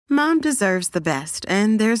Mom deserves the best,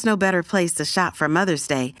 and there's no better place to shop for Mother's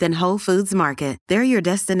Day than Whole Foods Market. They're your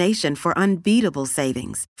destination for unbeatable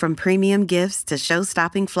savings, from premium gifts to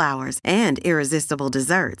show-stopping flowers and irresistible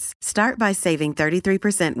desserts. Start by saving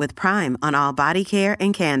 33% with Prime on all body care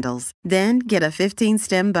and candles. Then get a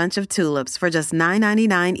 15-stem bunch of tulips for just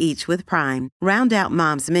 $9.99 each with Prime. Round out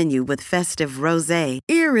Mom's menu with festive rosé,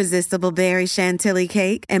 irresistible berry chantilly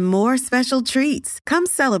cake, and more special treats. Come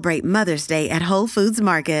celebrate Mother's Day at Whole Foods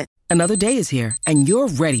Market. Another day is here, and you're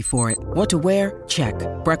ready for it. What to wear? Check.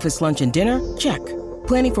 Breakfast, lunch, and dinner? Check.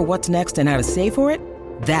 Planning for what's next and how to save for it?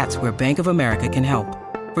 That's where Bank of America can help.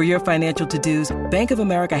 For your financial to-dos, Bank of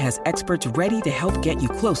America has experts ready to help get you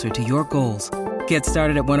closer to your goals. Get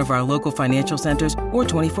started at one of our local financial centers or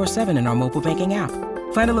 24/7 in our mobile banking app.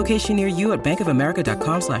 Find a location near you at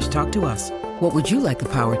bankofamerica.com/talktous. What would you like the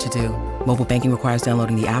power to do? Mobile banking requires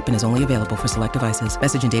downloading the app and is only available for select devices.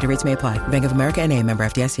 Message and data rates may apply. Bank of America N.A., member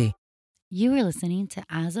FDIC. You are listening to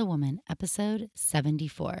As a Woman, episode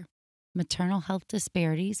 74, Maternal Health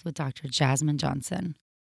Disparities with Dr. Jasmine Johnson.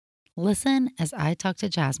 Listen as I talk to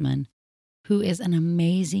Jasmine, who is an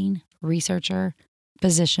amazing researcher,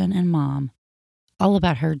 physician, and mom, all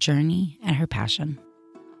about her journey and her passion.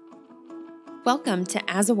 Welcome to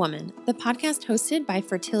As a Woman, the podcast hosted by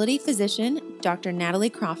fertility physician Dr.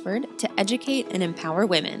 Natalie Crawford to educate and empower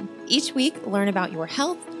women. Each week, learn about your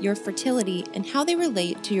health, your fertility, and how they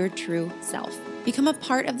relate to your true self. Become a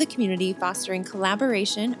part of the community fostering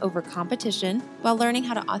collaboration over competition while learning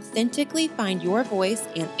how to authentically find your voice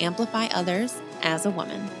and amplify others as a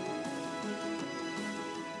woman.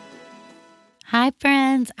 Hi,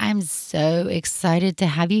 friends. I'm so excited to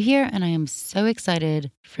have you here, and I am so excited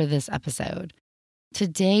for this episode.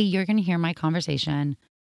 Today, you're going to hear my conversation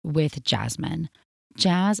with Jasmine.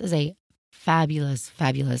 Jazz is a fabulous,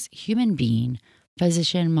 fabulous human being,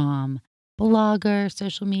 physician, mom, blogger,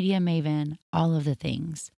 social media maven, all of the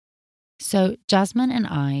things. So Jasmine and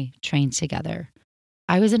I trained together.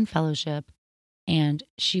 I was in fellowship, and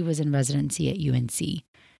she was in residency at UNC.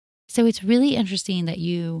 So it's really interesting that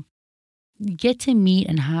you get to meet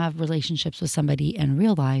and have relationships with somebody in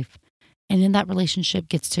real life, and then that relationship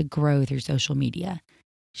gets to grow through social media.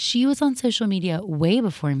 She was on social media way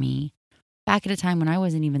before me, back at a time when I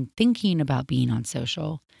wasn't even thinking about being on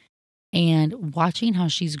social, and watching how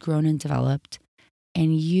she's grown and developed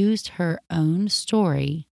and used her own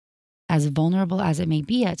story, as vulnerable as it may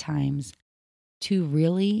be at times, to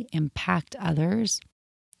really impact others.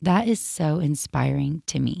 That is so inspiring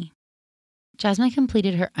to me. Jasmine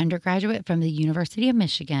completed her undergraduate from the University of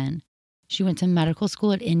Michigan. She went to medical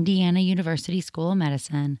school at Indiana University School of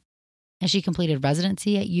Medicine, and she completed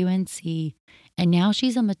residency at UNC, and now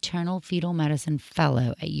she's a maternal fetal medicine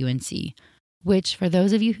fellow at UNC, which, for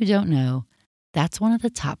those of you who don't know, that's one of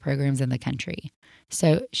the top programs in the country.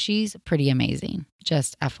 So she's pretty amazing,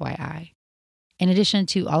 just FYI. In addition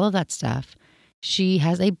to all of that stuff, she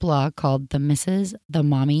has a blog called The Mrs., The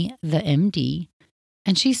Mommy, The MD,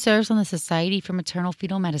 and she serves on the Society for Maternal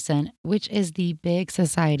Fetal Medicine, which is the big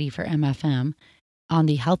society for MFM, on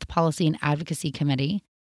the Health Policy and Advocacy Committee.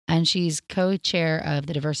 And she's co-chair of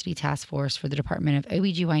the Diversity Task Force for the Department of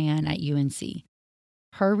OBGYN at UNC.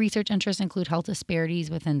 Her research interests include health disparities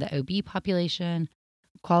within the OB population,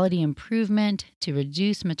 quality improvement to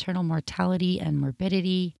reduce maternal mortality and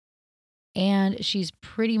morbidity. And she's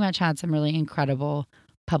pretty much had some really incredible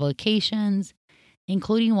publications,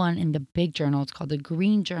 including one in the big journal. It's called the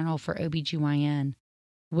Green Journal for OBGYN,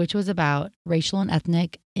 which was about racial and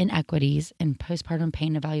ethnic inequities in postpartum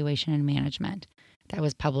pain evaluation and management. That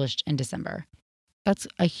was published in December. That's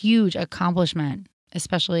a huge accomplishment,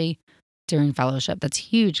 especially during fellowship. That's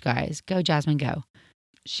huge, guys. Go, Jasmine, go.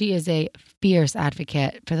 She is a fierce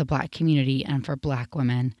advocate for the Black community and for Black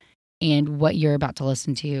women. And what you're about to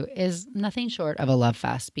listen to is nothing short of a love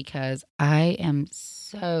fest, because I am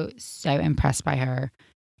so impressed by her.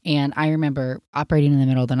 And I remember operating in the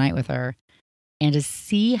middle of the night with her, and to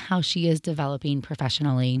see how she is developing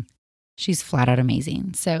professionally, she's flat out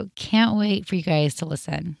amazing. So can't wait for you guys to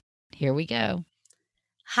listen. Here we go.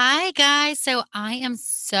 Hi, guys. So I am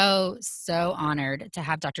so honored to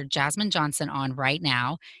have Dr. Jasmine Johnson on right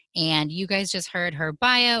now. And you guys just heard her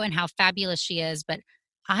bio and how fabulous she is. But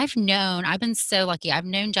I've been so lucky. I've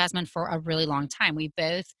known Jasmine for a really long time. We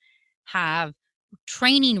both have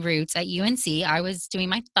training roots at UNC. I was doing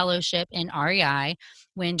my fellowship in REI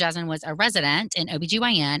when Jasmine was a resident in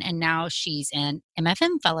OBGYN, and now she's an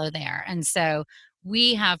MFM fellow there. And so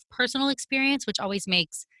we have personal experience, which always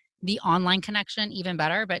makes the online connection even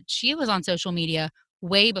better. But she was on social media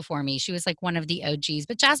way before me. She was like one of the OGs.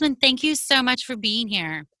 But Jasmine, thank you so much for being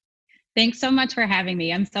here. Thanks so much for having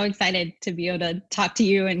me. I'm so excited to be able to talk to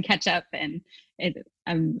you and catch up. And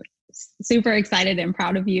I'm super excited and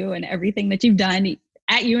proud of you and everything that you've done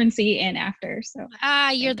at UNC and after. So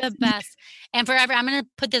You're thanks. the best. And forever, I'm going to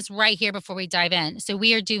put this right here before we dive in. So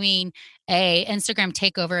we are doing a Instagram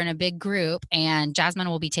takeover in a big group, and Jasmine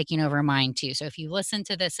will be taking over mine too. So if you listen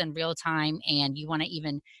to this in real time and you want to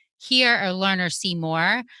even hear or learn or see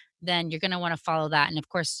more, then you're going to want to follow that. And of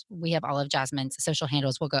course, we have all of Jasmine's social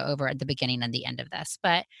handles we'll go over at the beginning and the end of this.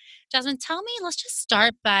 But Jasmine, tell me, let's just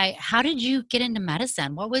start by, how did you get into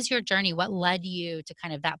medicine? What was your journey? What led you to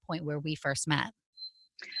kind of that point where we first met?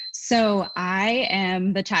 So I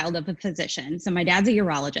am the child of a physician. So my dad's a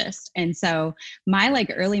urologist. And so my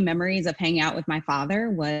early memories of hanging out with my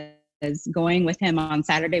father was going with him on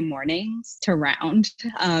Saturday mornings to round.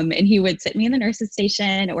 And he would sit me in the nurse's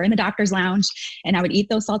station or in the doctor's lounge, and I would eat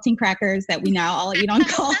those saltine crackers that we now all eat on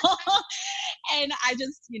call. And I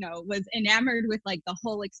just, was enamored with the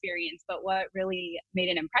whole experience. But what really made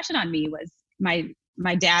an impression on me was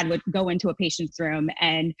my dad would go into a patient's room,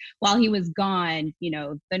 and while he was gone,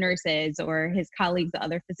 the nurses or his colleagues, the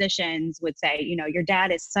other physicians would say, your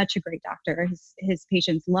dad is such a great doctor. His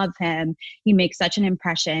patients love him. He makes such an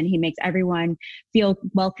impression. He makes everyone feel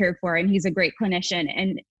well cared for, and he's a great clinician.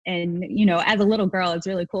 And as a little girl, it's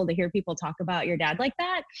really cool to hear people talk about your dad like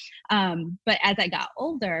that. But as I got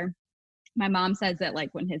older, my mom says that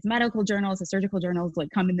when his medical journals, the surgical journals would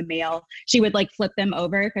come in the mail, she would flip them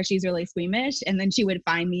over because she's really squeamish. And then she would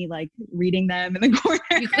find me reading them in the corner.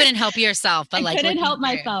 You couldn't help yourself, but I couldn't help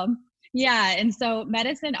myself. Yeah. And so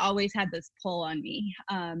medicine always had this pull on me.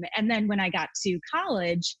 And then when I got to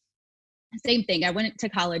college, same thing. I went to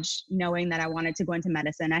college knowing that I wanted to go into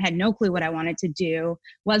medicine. I had no clue what I wanted to do.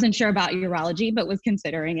 Wasn't sure about urology, but was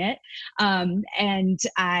considering it. And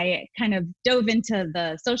I kind of dove into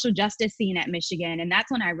the social justice scene at Michigan. And that's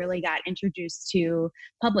when I really got introduced to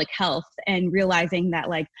public health and realizing that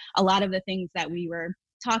a lot of the things that we were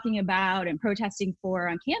talking about and protesting for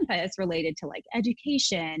on campus related to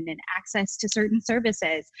education and access to certain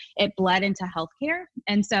services, it bled into healthcare.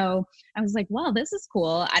 And so I was like, well, this is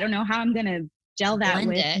cool. I don't know how I'm going to gel that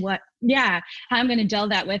with how I'm going to gel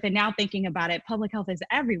that with. And now thinking about it, public health is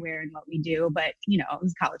everywhere in what we do, but I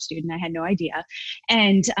was a college student. I had no idea.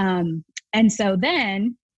 And so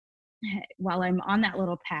then while I'm on that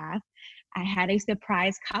little path, I had a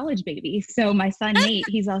surprise college baby. So my son, Nate,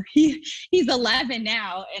 he's 11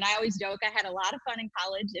 now. And I always joke, I had a lot of fun in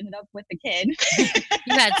college, ended up with a kid.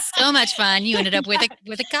 You had so much fun. You ended up with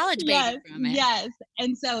a college baby from it. Yes.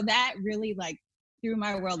 And so that really threw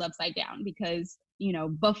my world upside down because,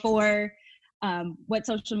 before what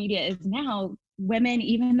social media is now, women,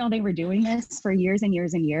 even though they were doing this for years and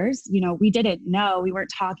years and years, we didn't know, we weren't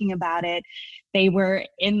talking about it. They were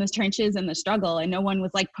in the trenches and the struggle, and no one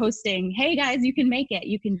was posting, hey guys, you can make it,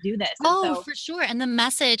 you can do this. For sure. And the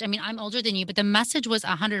message, I'm older than you, but the message was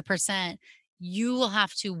 100%. You will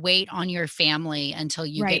have to wait on your family until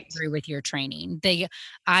you get through with your training. The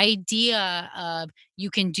idea of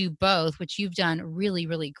you can do both, which you've done really,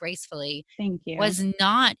 really gracefully. Thank you. Was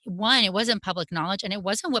not one, it wasn't public knowledge, and it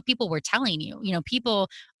wasn't what people were telling you. People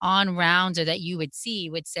on rounds or that you would see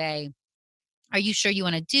would say, are you sure you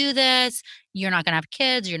want to do this? You're not going to have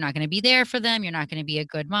kids. You're not going to be there for them. You're not going to be a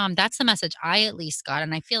good mom. That's the message I at least got.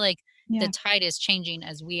 And I feel like the tide is changing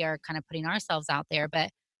as we are kind of putting ourselves out there.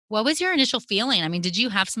 But what was your initial feeling? Did you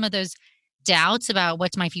have some of those doubts about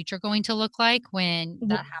what's my future going to look like when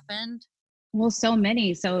that happened? Well, so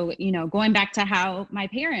many. So, going back to how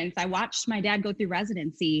I watched my dad go through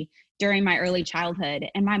residency during my early childhood,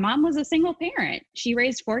 and my mom was a single parent. She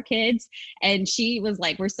raised 4 kids, and she was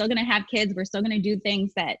like, we're still going to have kids. We're still going to do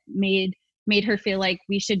things that made her feel like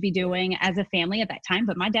we should be doing as a family at that time.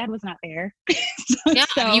 But my dad was not there.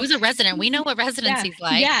 So, he was a resident. We know what residency's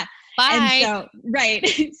like. Yeah. Bye. And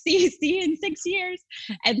so, see you in 6 years.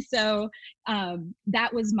 And so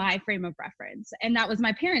that was my frame of reference. And that was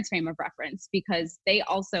my parents' frame of reference because they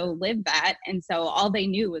also lived that. And so all they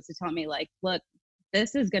knew was to tell me look,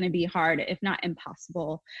 this is going to be hard, if not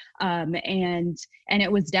impossible. And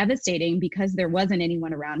it was devastating because there wasn't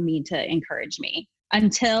anyone around me to encourage me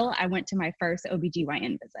until I went to my first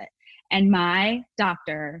OBGYN visit. And my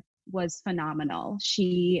doctor was phenomenal.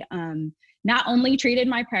 She not only treated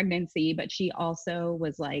my pregnancy, but she also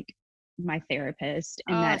was my therapist.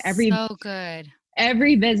 And that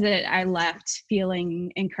every visit I left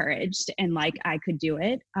feeling encouraged and I could do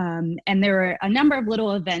it. And there were a number of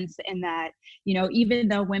little events in that, even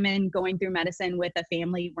though women going through medicine with a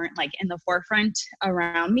family weren't in the forefront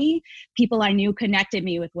around me, people I knew connected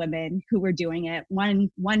me with women who were doing it. One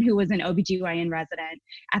who was an OBGYN resident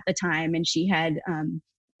at the time, and she had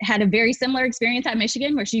had a very similar experience at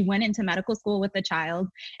Michigan where she went into medical school with a child.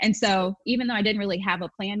 And so even though I didn't really have a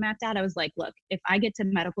plan mapped out, I was like, look, if I get to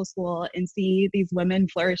medical school and see these women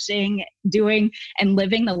flourishing, doing and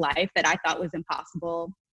living the life that I thought was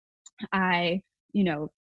impossible, I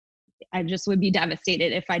just would be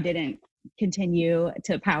devastated if I didn't continue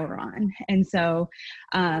to power on. And so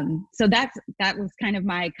that was kind of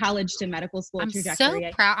my college to medical school trajectory.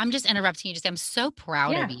 I'm so proud. I'm just interrupting you. I'm so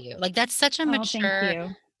proud of you. Like, that's such a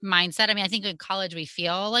mature mindset. I mean, I think in college we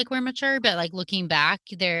feel like we're mature, but like looking back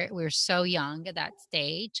we're so young at that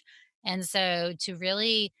stage. And so to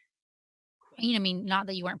really, I mean, not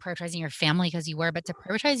that you weren't prioritizing your family because you were, but to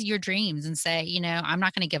prioritize your dreams and say, I'm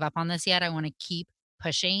not going to give up on this yet. I want to keep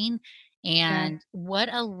pushing. And what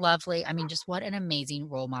a lovely, I mean, just what an amazing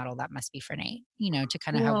role model that must be for Nate, to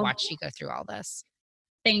kind of have watched you go through all this.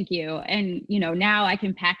 Thank you. And, now I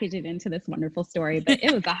can package it into this wonderful story, but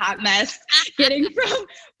it was a hot mess getting from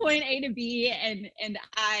point A to B. And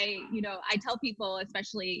I tell people,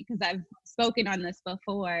 especially because I've spoken on this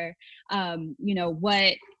before,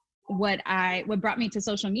 what brought me to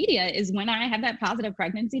social media is when I had that positive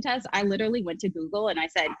pregnancy test, I literally went to Google and I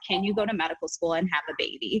said, can you go to medical school and have a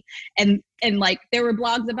baby? And like, there were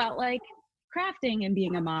blogs about like crafting and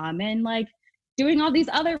being a mom and like doing all these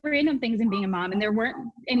other random things and being a mom. And there weren't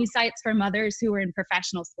any sites for mothers who were in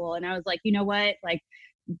professional school. And I was like, you know what? Like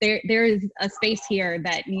there is a space here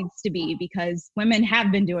that needs to be, because women have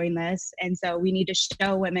been doing this. And so we need to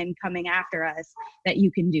show women coming after us that you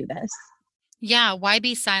can do this. Yeah. Why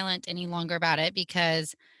be silent any longer about it?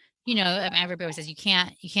 Because, everybody says you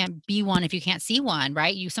can't be one if you can't see one,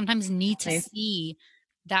 right? You sometimes need to see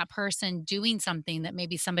that person doing something that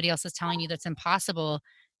maybe somebody else is telling you that's impossible,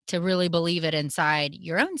 to really believe it inside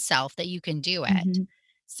your own self that you can do it. Mm-hmm.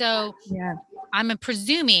 So I'm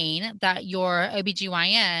presuming that your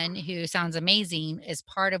OBGYN, who sounds amazing, is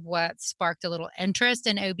part of what sparked a little interest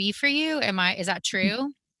in OB for you. Is that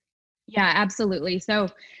true? Yeah, absolutely. So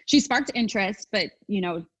she sparked interest, but,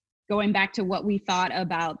 going back to what we thought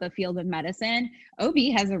about the field of medicine, OB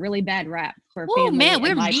has a really bad rep for family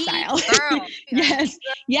and lifestyle. Yes.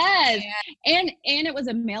 Yeah. And it was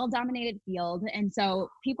a male-dominated field. And so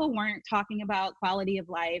people weren't talking about quality of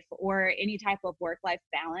life or any type of work-life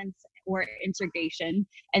balance or integration.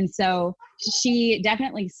 And so she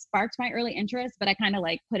definitely sparked my early interest, but I kind of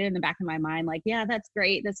like put it in the back of my mind, like, yeah, that's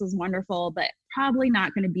great. This was wonderful, but probably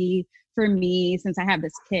not going to be for me since I have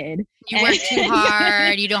this kid. You work too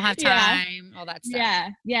hard. You don't have time, all that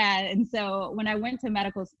stuff. Yeah. And so when I went to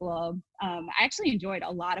medical school, I actually enjoyed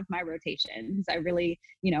a lot of my rotations. I really,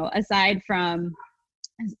 aside from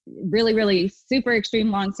really, really super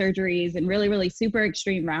extreme long surgeries and really, really super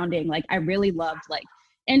extreme rounding, like I really loved like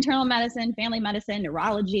internal medicine, family medicine,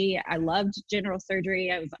 neurology. I loved general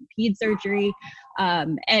surgery. I was on ped surgery.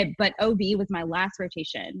 But OB was my last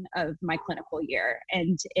rotation of my clinical year.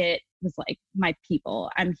 And it was like my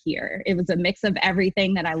people, I'm here. It was a mix of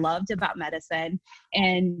everything that I loved about medicine.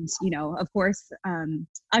 And, of course,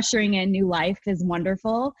 ushering in new life is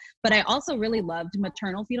wonderful. But I also really loved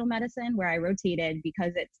maternal fetal medicine, where I rotated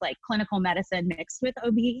because it's like clinical medicine mixed with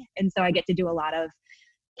OB. And so I get to do a lot of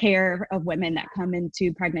care of women that come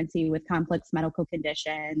into pregnancy with complex medical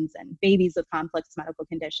conditions and babies with complex medical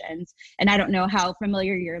conditions. And I don't know how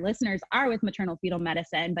familiar your listeners are with maternal fetal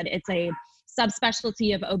medicine, but it's a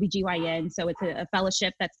subspecialty of OBGYN. So it's a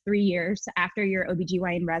fellowship that's 3 years after your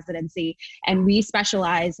OBGYN residency. And we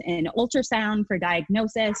specialize in ultrasound for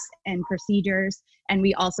diagnosis and procedures. And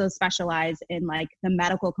we also specialize in like the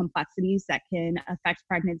medical complexities that can affect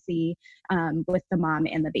pregnancy with the mom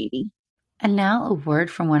and the baby. And now a word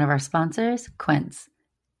from one of our sponsors, Quince.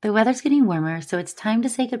 The weather's getting warmer, so it's time to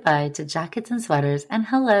say goodbye to jackets and sweaters and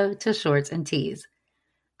hello to shorts and tees.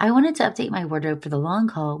 I wanted to update my wardrobe for the long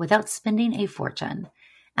haul without spending a fortune,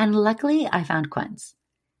 and luckily I found Quince.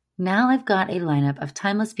 Now I've got a lineup of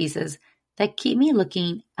timeless pieces that keep me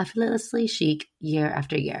looking effortlessly chic year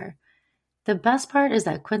after year. The best part is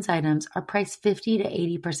that Quince items are priced 50 to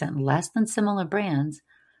 80% less than similar brands,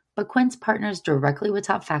 but Quince partners directly with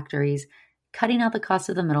top factories, cutting out the cost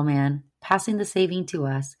of the middleman, passing the saving to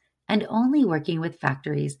us, and only working with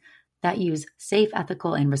factories that use safe,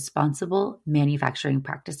 ethical, and responsible manufacturing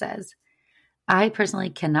practices. I personally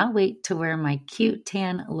cannot wait to wear my cute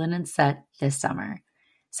tan linen set this summer.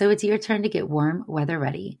 So it's your turn to get warm weather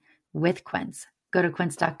ready with Quince. Go to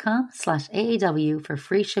quince.com/AAW for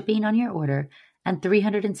free shipping on your order and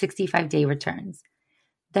 365-day returns.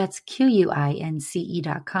 That's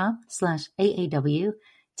QUINCE.com/AAW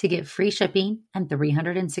to get free shipping and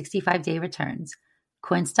 365-day returns.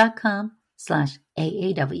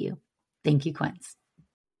 Quince.com/AAW. Thank you, Quince.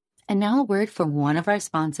 And now a word from one of our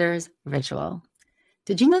sponsors, Ritual.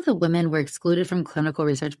 Did you know that women were excluded from clinical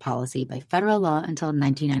research policy by federal law until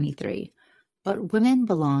 1993? But women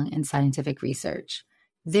belong in scientific research.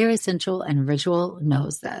 They're essential, and Ritual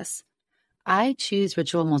knows this. I choose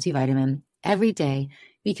Ritual multivitamin every day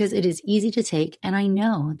because it is easy to take, and I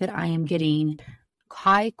know that I am getting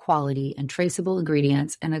high quality and traceable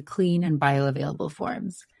ingredients in a clean and bioavailable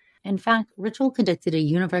forms. In fact, Ritual conducted a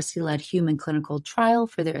university-led human clinical trial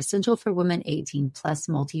for their Essential for Women 18 Plus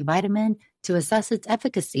multivitamin to assess its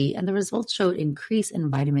efficacy, and the results showed increase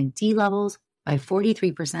in vitamin D levels by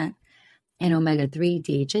 43% and omega-3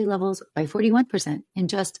 DHA levels by 41% in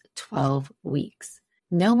just 12 weeks.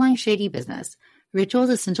 No my shady business.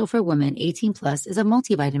 Ritual's Essential for Women 18 Plus is a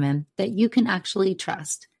multivitamin that you can actually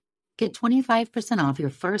trust. Get 25% off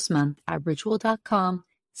your first month at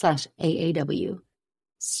ritual.com/AAW.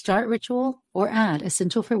 Start Ritual or add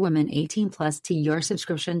Essential for Women 18 Plus to your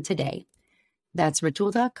subscription today. That's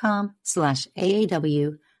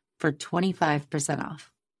ritual.com/AAW for 25%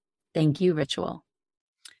 off. Thank you, Ritual.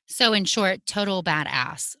 So in short, total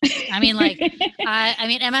badass. I mean,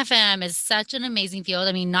 MFM is such an amazing field.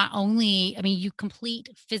 I mean, you complete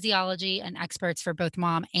physiology and experts for both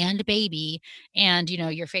mom and baby, and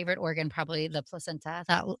your favorite organ, probably the placenta,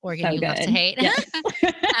 that organ So you love to good. hate. Yes.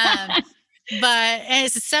 But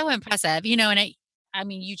it's so impressive, and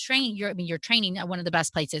you're training at one of the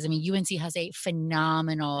best places. I mean, UNC has a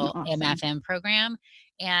phenomenal Awesome. MFM program,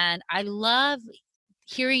 and I love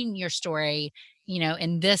hearing your story,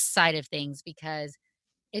 in this side of things, because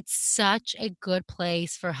it's such a good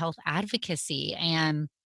place for health advocacy. And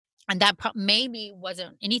that maybe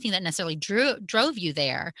wasn't anything that necessarily drove you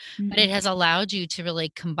there, but it has allowed you to really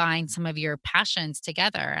combine some of your passions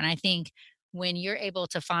together. And I think when you're able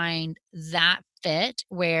to find that fit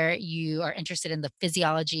where you are interested in the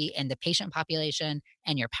physiology and the patient population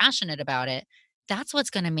and you're passionate about it, that's what's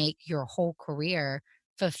going to make your whole career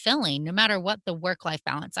fulfilling, no matter what the work-life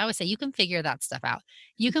balance. I always say you can figure that stuff out.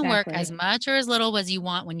 You can work as much or as little as you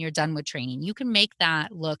want when you're done with training. You can make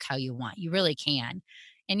that look how you want. You really can.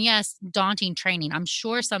 And yes, daunting training. I'm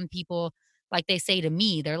sure some people, like they say to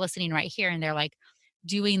me, they're listening right here and they're like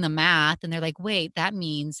doing the math and they're like, wait, that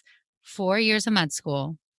means 4 years of med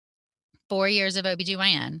school, 4 years of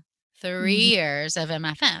OBGYN, 3 years of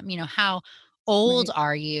MFM. How old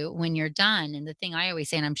are you when you're done? And the thing I always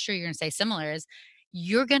say, and I'm sure you're going to say similar, is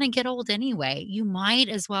you're going to get old anyway. You might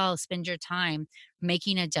as well spend your time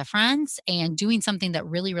making a difference and doing something that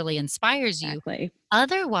really, really inspires you. Exactly.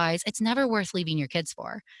 Otherwise, it's never worth leaving your kids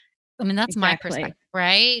for. I mean, that's my perspective,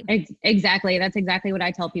 right? Exactly. That's exactly what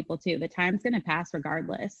I tell people too. The time's going to pass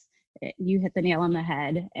regardless. You hit the nail on the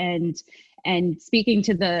head. And speaking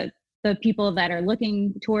to the people that are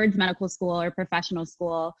looking towards medical school or professional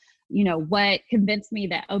school, what convinced me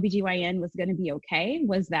that OBGYN was going to be okay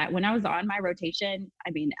was that when I was on my rotation,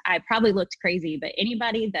 I mean, I probably looked crazy, but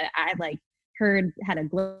anybody that I heard had a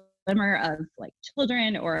glimmer of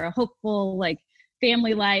children or a hopeful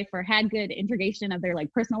family life or had good integration of their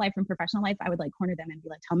personal life and professional life, I would corner them and be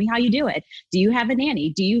like, tell me how you do it. Do you have a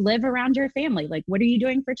nanny? Do you live around your family? What are you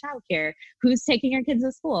doing for childcare? Who's taking your kids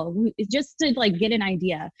to school? Just to get an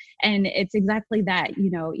idea. And it's exactly that,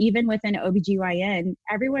 even within OBGYN,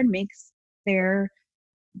 everyone makes their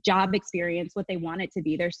job experience what they want it to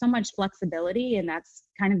be. There's so much flexibility, and that's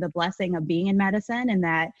kind of the blessing of being in medicine, and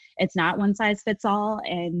that it's not one size fits all.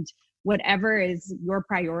 And whatever is your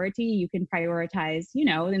priority, you can prioritize,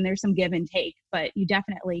 and there's some give and take, but you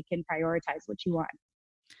definitely can prioritize what you want.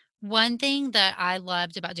 One thing that I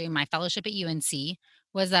loved about doing my fellowship at UNC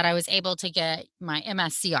was that I was able to get my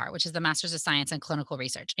MSCR, which is the Master's of Science in Clinical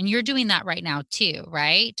Research. And you're doing that right now too,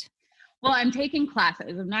 right? Well, I'm taking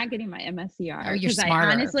classes. I'm not getting my MSCR. Oh, you're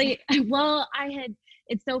smarter.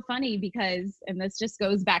 It's so funny because, and this just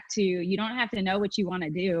goes back to, you don't have to know what you want to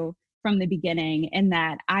do from the beginning, and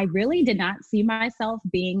that I really did not see myself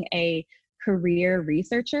being a career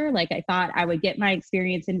researcher. I thought I would get my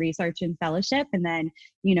experience in research and fellowship and then,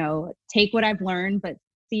 take what I've learned, but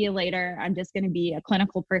see you later. I'm just going to be a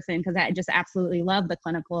clinical person because I just absolutely love the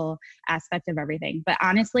clinical aspect of everything. But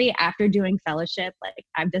honestly, after doing fellowship,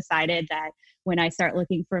 I've decided that when I start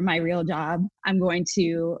looking for my real job, I'm going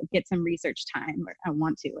to get some research time, or I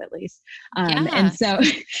want to at least. And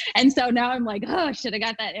so now I'm like, oh, should have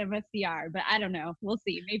got that MSCR, but I don't know. We'll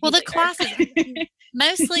see. Maybe well, later. The classes,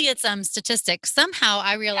 mostly it's statistics. Somehow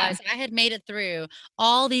I realized I had made it through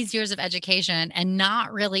all these years of education and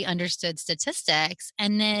not really understood statistics.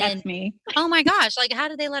 And then, that's me. Oh my gosh, how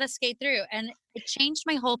did they let us skate through? And it changed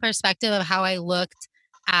my whole perspective of how I looked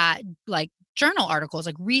at journal articles,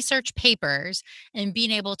 like research papers, and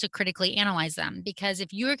being able to critically analyze them. Because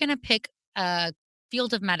if you're going to pick a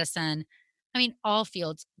field of medicine, I mean, all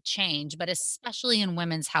fields change, but especially in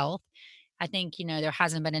women's health, I think, there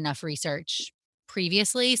hasn't been enough research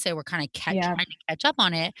previously. So we're kind of Yeah. trying to catch up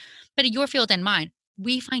on it. But in your field and mine,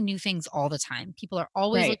 we find new things all the time. People are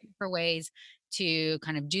always Right. looking for ways to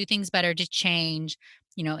kind of do things better, to change,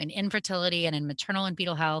 in infertility and in maternal and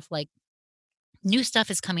fetal health. Like, new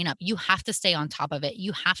stuff is coming up. You have to stay on top of it.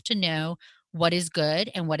 You have to know what is good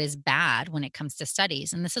and what is bad when it comes to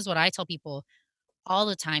studies. And this is what I tell people all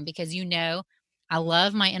the time, because I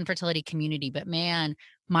love my infertility community, but man,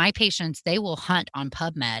 my patients, they will hunt on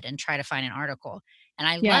PubMed and try to find an article. And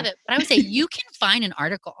I love Yeah. it. But I would say you can find an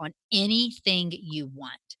article on anything you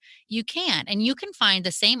want. You can. And you can find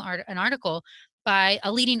the same an article by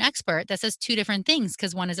a leading expert that says two different things,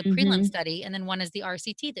 because one is a prelim study and then one is the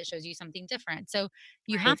RCT that shows you something different. So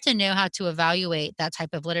you Right. have to know how to evaluate that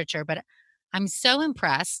type of literature. But I'm so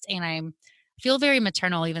impressed, and I feel very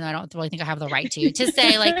maternal, even though I don't really think I have the right to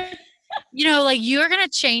say, like, like, you're going to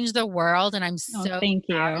change the world. And I'm Oh, so thank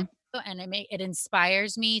proud of you. you. And it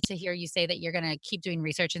inspires me to hear you say that you're going to keep doing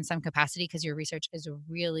research in some capacity, because your research is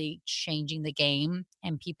really changing the game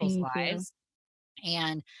and people's Thank you. lives.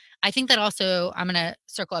 And I think that also, I'm going to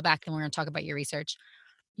circle it back and we're going to talk about your research.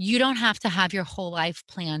 You don't have to have your whole life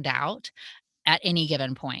planned out at any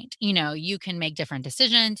given point. You can make different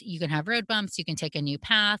decisions, you can have road bumps, you can take a new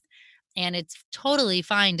path. And it's totally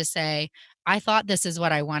fine to say, I thought this is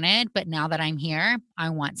what I wanted, but now that I'm here, I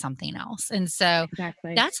want something else. And so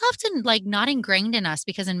Exactly. that's often like not ingrained in us,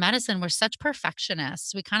 because in medicine, we're such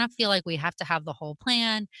perfectionists. We kind of feel like we have to have the whole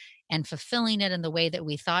plan, and fulfilling it in the way that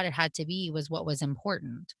we thought it had to be was what was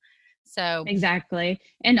important. So Exactly.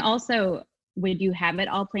 And also, when you have it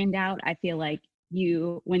all planned out, I feel like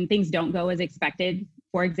when things don't go as expected,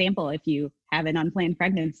 for example, if you have an unplanned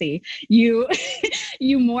pregnancy, you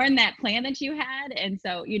you mourn that plan that you had. And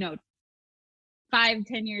so,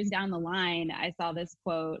 5-10 years down the line, I saw this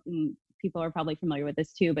quote, and people are probably familiar with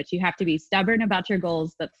this too, but you have to be stubborn about your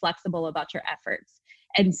goals, but flexible about your efforts.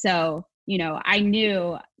 And so, I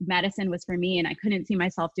knew medicine was for me, and I couldn't see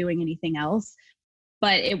myself doing anything else,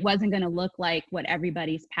 but it wasn't going to look like what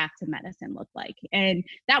everybody's path to medicine looked like. And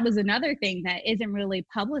that was another thing that isn't really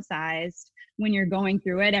publicized when you're going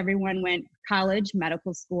through it. Everyone went college,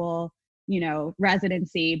 medical school,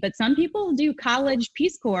 residency, but some people do college,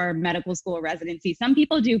 Peace Corps, medical school residency. Some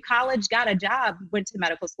people do college, got a job, went to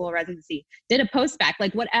medical school residency, did a post-bac,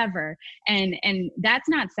 like whatever. And that's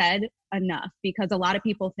not said enough, because a lot of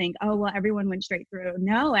people think, oh, well, everyone went straight through.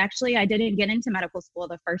 No, actually, I didn't get into medical school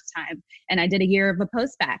the first time, and I did a year of a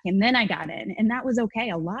post-bac, and then I got in, and that was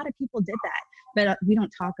okay. A lot of people did that, but we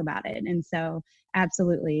don't talk about it. And so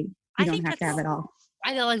absolutely, you don't have to have it all.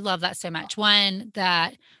 I love that so much. One,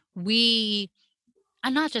 that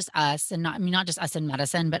and not just us, and not just us in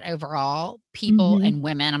medicine, but overall people and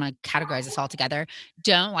women, I'm going to categorize this all together,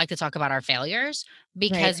 don't like to talk about our failures,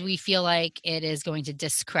 because we feel like it is going to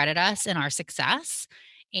discredit us in our success.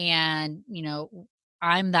 And,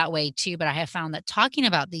 I'm that way too, but I have found that talking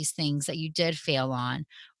about these things that you did fail on,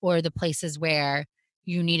 or the places where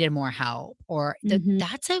you needed more help, or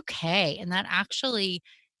that's okay. And that actually,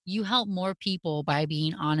 you help more people by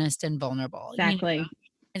being honest and vulnerable. Exactly.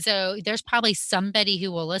 And so there's probably somebody who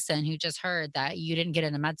will listen who just heard that you didn't get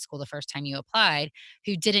into med school the first time you applied,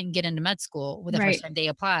 who didn't get into med school the first time they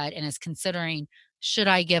applied, and is considering, should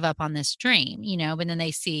I give up on this dream? But then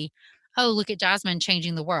they see, oh, look at Jasmine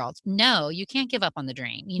changing the world. No, you can't give up on the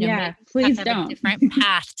dream. Yeah, please have don't. A different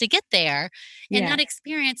path to get there. And Yeah. that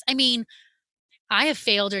experience, I mean, I have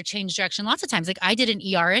failed or changed direction lots of times. Like, I did an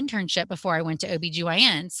ER internship before I went to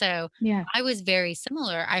OBGYN. So Yeah. I was very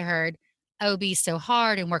similar. I heard OB is so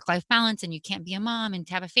hard, and work-life balance, and you can't be a mom and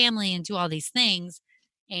have a family and do all these things.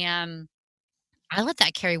 And I let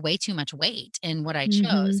that carry way too much weight in what I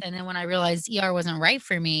chose. And then when I realized ER wasn't right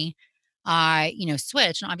for me, I,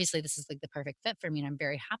 switched. And obviously this is like the perfect fit for me, and I'm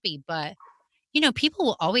very happy. But, people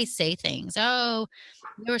will always say things. Oh,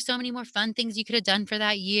 there were so many more fun things you could have done for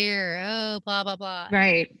that year. Oh, blah, blah, blah.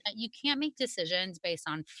 Right. You can't make decisions based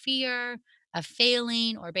on fear of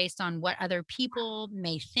failing, or based on what other people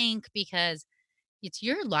may think, because it's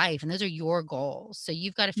your life and those are your goals. So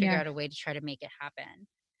you've got to figure out a way to try to make it happen.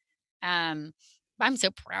 I'm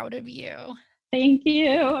so proud of you. Thank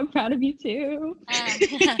you. I'm proud of you too.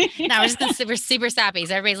 Now we're just going to we're super sappy.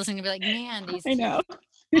 So everybody's listening to be like, man, these. I know.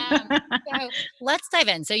 So let's dive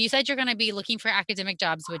in. So you said you're going to be looking for academic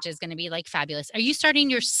jobs, which is going to be like fabulous. Are you starting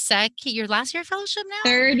your last year fellowship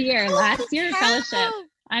now? Third year, last year fellowship.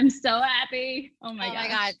 I'm so happy. Oh my Oh my gosh.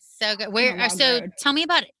 God. So good. It's been a Where, long so road. tell me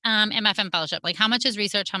about MFM fellowship. Like how much is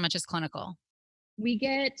research? How much is clinical? We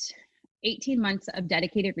get 18 months of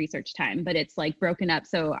dedicated research time, but it's like broken up.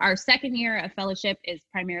 So our second year of fellowship is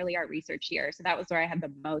primarily our research year. So that was where I had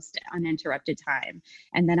the most uninterrupted time.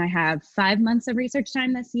 And then I have 5 months of research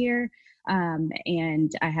time this year.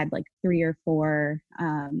 And I had like 3 or 4,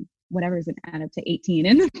 whatever is it add up to 18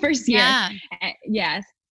 in the first year. Yeah. Yes.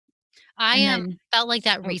 I And then, felt like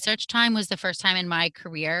that oh, research time was the first time in my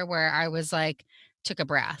career where I was like, took a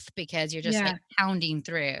breath because you're just like yeah, pounding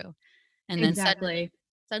through. And then exactly.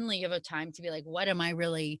 suddenly you have a time to be like, what am I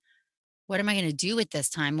going to do with this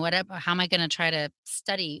time? How am I going to try to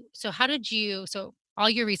study? So all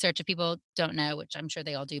your research, if people don't know, which I'm sure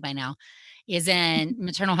they all do by now, is in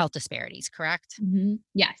maternal health disparities, correct?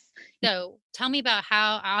 Yes. So tell me about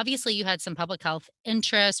how obviously you had some public health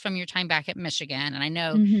interest from your time back at Michigan. And I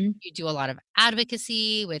know hmm you do a lot of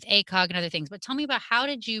advocacy with ACOG and other things, but tell me about how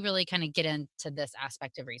did you really kind of get into this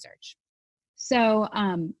aspect of research? So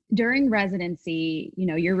during residency,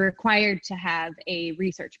 you're required to have a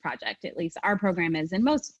research project. At least our program is, and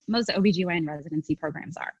most OBGYN residency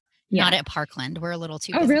programs are. Not Yeah. at Parkland. We're a little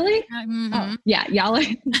too Oh, busy. really? Oh, Mhm. yeah.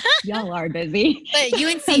 Y'all are busy. But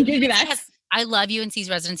UNC, I'll give you UNC that. has, I love UNC's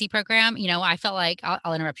residency program. I felt like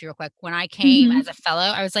I'll interrupt you real quick. When I came hmm as a fellow,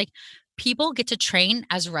 I was like, people get to train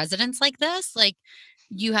as residents like this. Like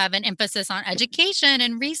you have an emphasis on education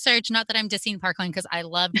and research. Not that I'm dissing Parkland because I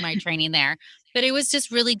loved my training there, but it was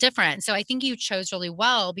just really different. So I think you chose really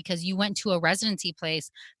well because you went to a residency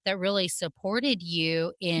place that really supported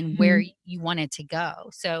you in where hmm you wanted to go.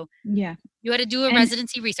 So Yeah. you had to do a And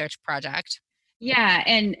residency research project. yeah,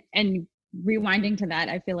 and rewinding to that,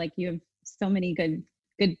 I feel like you have so many good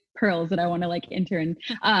pearls that I want to like enter in.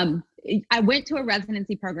 I went to a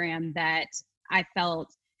residency program that I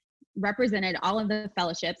felt represented all of the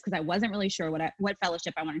fellowships because I wasn't really sure what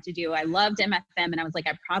fellowship I wanted to do. I loved MFM and I was like,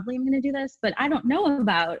 I probably am going to do this, but I don't know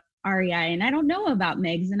about REI and I don't know about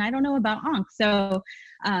MIGS and I don't know about ONC. So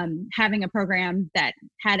having a program that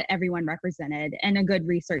had everyone represented and a good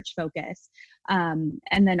research focus. And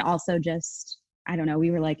then also just, I don't know, we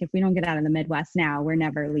were like, if we don't get out of the Midwest now, we're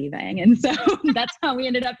never leaving. And so that's how we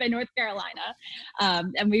ended up in North Carolina.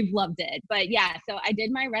 And we've loved it. But yeah, so I did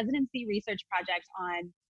my residency research project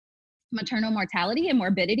on maternal mortality and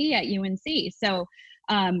morbidity at UNC. So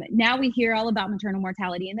now we hear all about maternal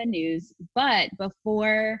mortality in the news, but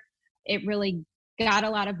before it really got a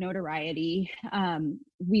lot of notoriety,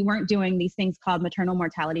 we weren't doing these things called maternal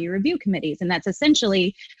mortality review committees. And that's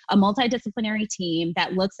essentially a multidisciplinary team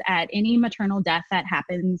that looks at any maternal death that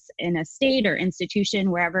happens in a state or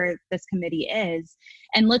institution, wherever this committee is,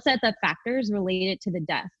 and looks at the factors related to the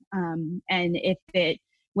death. And if it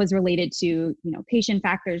was related to patient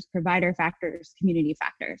factors, provider factors, community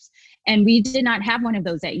factors. And we did not have one of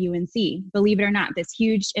those at UNC, believe it or not, this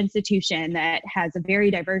huge institution that has a very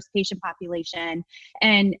diverse patient population.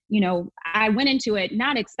 And I went into it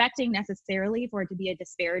not expecting necessarily for it to be a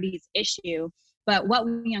disparities issue, but what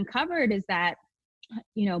we uncovered is that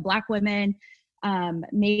Black women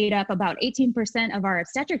made up about 18% of our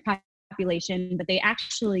obstetric population, but they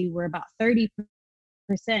actually were about 30%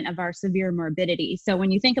 of our severe morbidity. So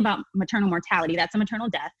when you think about maternal mortality, that's a maternal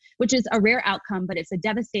death, which is a rare outcome, but it's a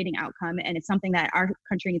devastating outcome. And it's something that our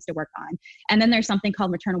country needs to work on. And then there's something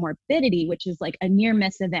called maternal morbidity, which is like a near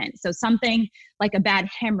miss event. So something like a bad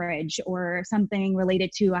hemorrhage or something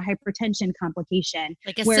related to a hypertension complication.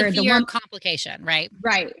 Like a where severe complication, right?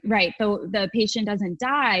 Right. So the patient doesn't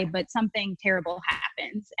die, but something terrible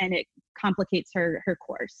happens and it complicates her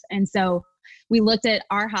course. And so we looked at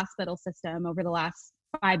our hospital system over the last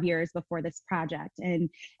 5 years before this project, and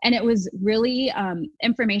it was really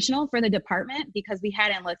informational for the department because we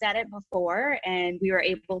hadn't looked at it before, and we were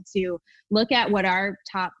able to look at what our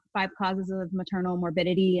top 5 causes of maternal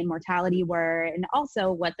morbidity and mortality were, and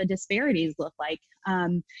also what the disparities look like.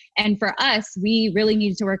 And for us, we really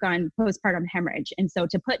needed to work on postpartum hemorrhage, and so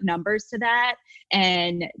to put numbers to that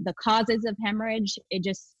and the causes of hemorrhage, it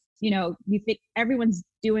just you think everyone's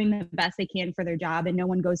doing the best they can for their job and no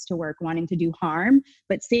one goes to work wanting to do harm,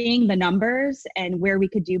 but seeing the numbers and where we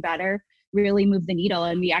could do better really moved the needle.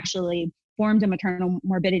 And we actually formed a maternal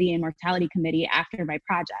morbidity and mortality committee after my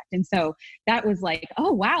project. And so that was like,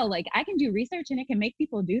 oh, wow, like I can do research and it can make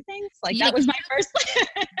people do things. Like that was my first.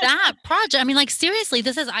 That project. I mean, like, seriously,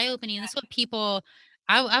 this is eye-opening. This is what people,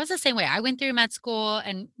 I was the same way. I went through med school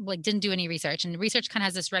and like didn't do any research, and research kind of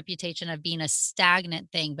has this reputation of being a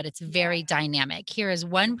stagnant thing, but it's very dynamic. Here is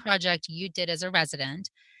one project you did as a resident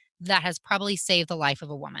that has probably saved the life of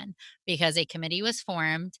a woman because a committee was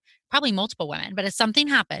formed probably multiple women, but if something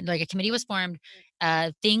happened, like a committee was formed,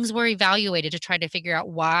 things were evaluated to try to figure out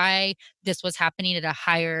why this was happening at a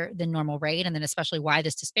higher than normal rate, and then especially why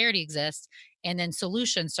this disparity exists, and then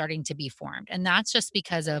solutions starting to be formed. And that's just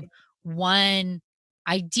because of one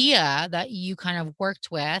idea that you kind of worked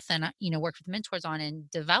with and, worked with mentors on and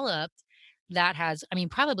developed that has, I mean,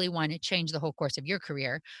 probably one, it changed the whole course of your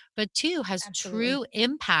career, but two, has Absolutely. true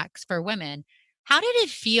impacts for women. How did it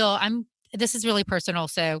feel? This is really personal,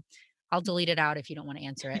 so I'll delete it out if you don't want to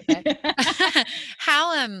answer it. But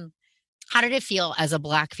how how did it feel as a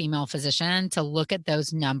Black female physician to look at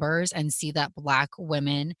those numbers and see that Black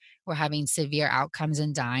women were having severe outcomes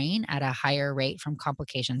and dying at a higher rate from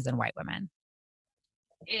complications than white women?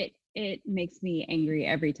 It makes me angry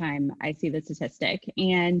every time I see the statistic.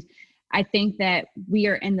 And I think that we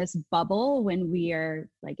are in this bubble when we are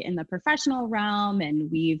like in the professional realm and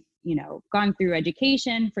we've, gone through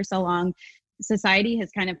education for so long. Society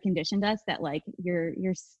has kind of conditioned us that like you're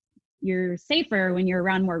safer when you're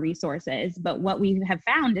around more resources. But what we have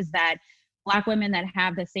found is that Black women that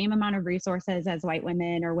have the same amount of resources as white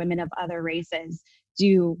women or women of other races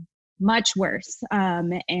do much worse,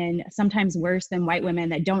 and sometimes worse than white women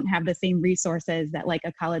that don't have the same resources that like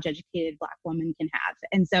a college educated Black woman can have.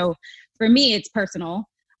 And so for me, it's personal.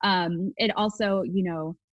 It also,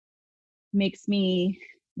 makes me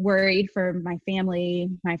worried for my family,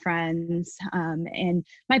 my friends, and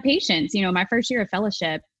my patients. My first year of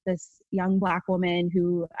fellowship, this young Black woman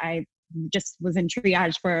who I just was in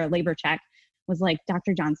triage for a labor check was like,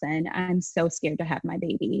 Dr. Johnson, I'm so scared to have my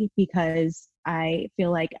baby because I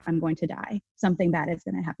feel like I'm going to die. Something bad is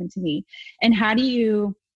going to happen to me. And how do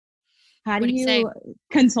you What do you say?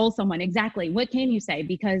 console someone? Exactly. What can you say?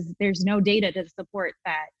 Because there's no data to support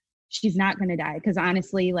that she's not going to die. Because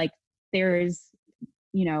honestly, like there's,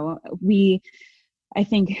 I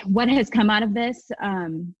think what has come out of this,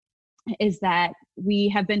 is that we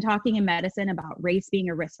have been talking in medicine about race being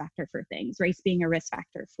a risk factor for things, race being a risk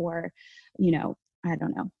factor for, I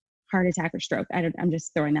don't know, heart attack or stroke. I'm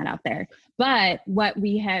just throwing that out there. But what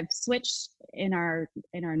we have switched in our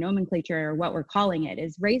nomenclature, or what we're calling it,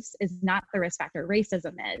 is race is not the risk factor.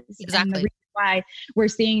 Racism is. Exactly. And the reason why we're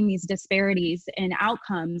seeing these disparities in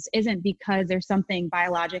outcomes isn't because there's something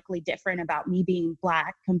biologically different about me being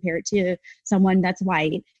Black compared to someone that's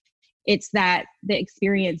white. It's that the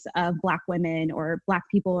experience of Black women or Black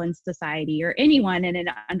people in society or anyone in an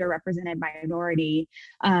underrepresented minority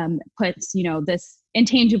puts, this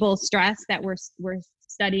intangible stress that we're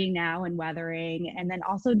studying now and weathering. And then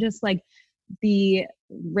also just like the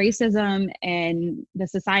racism and the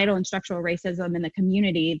societal and structural racism in the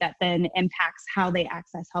community that then impacts how they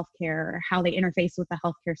access healthcare, or how they interface with the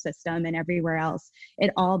healthcare system and everywhere else. It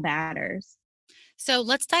all matters. So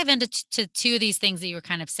let's dive into two of these things that you were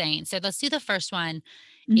kind of saying. So let's do the first one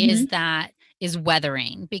Mm-hmm. is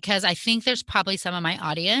weathering, because I think there's probably some of my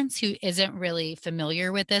audience who isn't really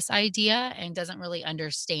familiar with this idea and doesn't really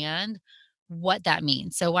understand what that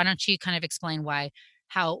means. So why don't you kind of explain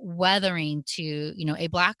how weathering to, a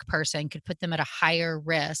Black person could put them at a higher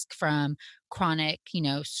risk from chronic,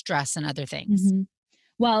 stress and other things. Mm-hmm.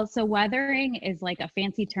 Well, so weathering is like a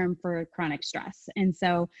fancy term for chronic stress. And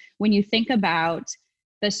so when you think about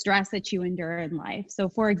the stress that you endure in life, so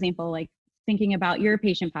for example, like thinking about your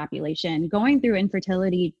patient population, going through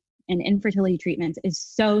infertility and infertility treatments is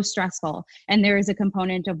so stressful. And there is a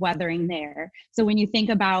component of weathering there. So when you think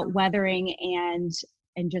about weathering and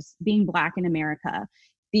just being Black in America,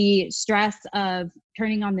 the stress of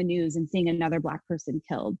turning on the news and seeing another Black person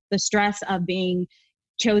killed, the stress of being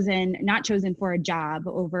not chosen for a job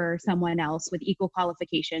over someone else with equal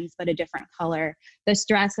qualifications, but a different color, the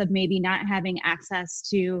stress of maybe not having access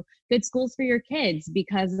to good schools for your kids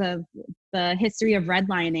because of the history of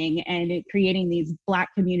redlining and creating these Black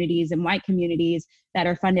communities and white communities that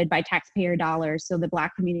are funded by taxpayer dollars. So the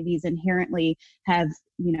Black communities inherently have,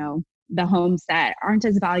 the homes that aren't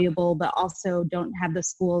as valuable, but also don't have the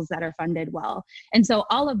schools that are funded well. And so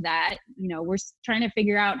all of that, we're trying to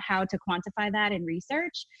figure out how to quantify that in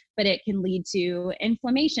research, but it can lead to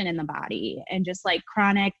inflammation in the body and just like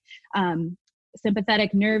chronic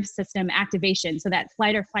sympathetic nerve system activation. So that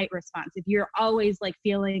flight or flight response, if you're always like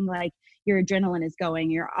feeling like your adrenaline is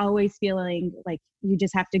going, you're always feeling like you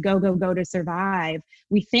just have to go to survive.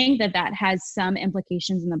 We think that has some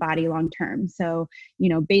implications in the body long term. So,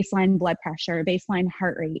 baseline blood pressure, baseline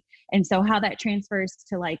heart rate. And so how that transfers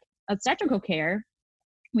to like obstetrical care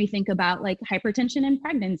we think about like hypertension in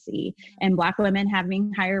pregnancy and Black women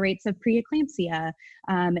having higher rates of preeclampsia,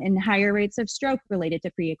 and higher rates of stroke related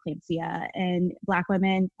to preeclampsia, and Black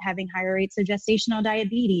women having higher rates of gestational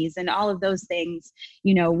diabetes, and all of those things.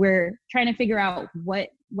 We're trying to figure out what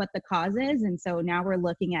the cause is. And so now we're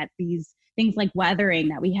looking at these things like weathering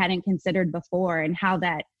that we hadn't considered before, and how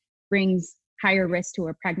that brings higher risk to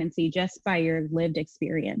a pregnancy just by your lived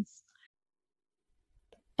experience.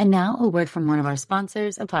 And now a word from one of our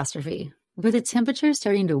sponsors, Apostrophe. With the temperature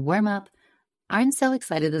starting to warm up, I'm so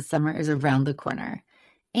excited the summer is around the corner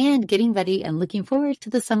and getting ready and looking forward to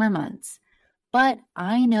the summer months. But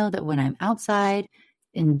I know that when I'm outside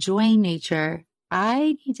enjoying nature,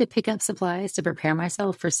 I need to pick up supplies to prepare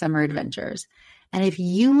myself for summer adventures. And if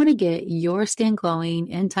you want to get your skin glowing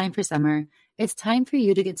in time for summer, it's time for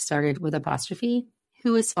you to get started with Apostrophe,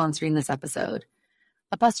 who is sponsoring this episode.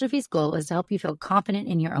 Apostrophe's goal is to help you feel confident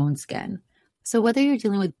in your own skin. So whether you're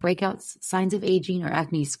dealing with breakouts, signs of aging, or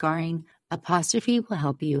acne scarring, Apostrophe will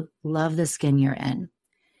help you love the skin you're in.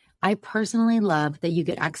 I personally love that you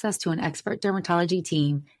get access to an expert dermatology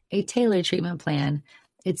team, a tailored treatment plan.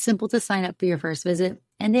 It's simple to sign up for your first visit,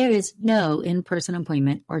 and there is no in-person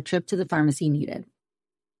appointment or trip to the pharmacy needed.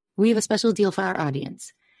 We have a special deal for our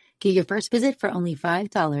audience. Get your first visit for only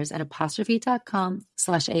 $5 at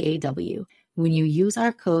apostrophe.com/AAW. when you use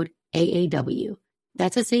our code AAW.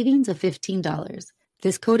 That's a savings of $15.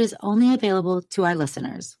 This code is only available to our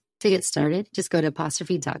listeners. To get started, just go to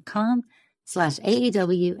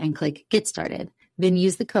apostrophe.com/AAW and click Get Started. Then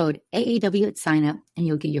use the code AAW at sign up and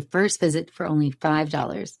you'll get your first visit for only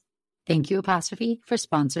 $5. Thank you, Apostrophe, for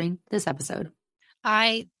sponsoring this episode.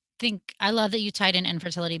 I love that you tied in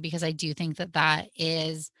infertility, because I do think that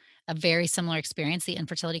is a very similar experience. The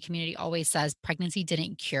infertility community always says pregnancy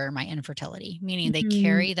didn't cure my infertility, meaning they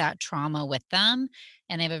carry that trauma with them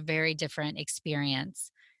and they have a very different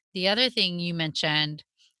experience. The other thing you mentioned,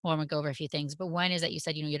 well, I'm going to go over a few things, but one is that you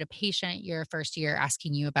said, you had a patient your first year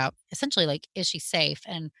asking you about essentially like, is she safe?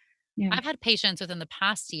 And I've had patients within the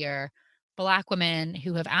past year, Black women,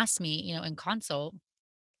 who have asked me, in consult,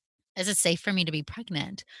 is it safe for me to be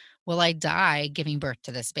pregnant? Will I die giving birth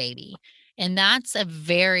to this baby? And that's a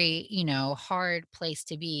very, hard place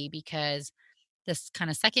to be, because this kind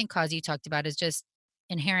of second cause you talked about is just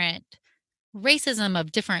inherent racism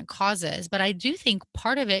of different causes. But I do think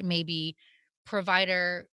part of it may be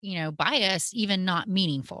provider, bias, even not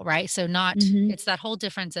meaningful, right? So it's that whole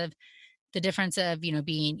difference of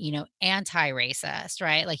being, anti-racist,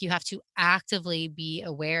 right? Like you have to actively be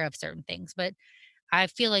aware of certain things. But I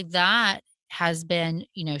feel like that has been,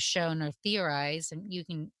 shown or theorized, and you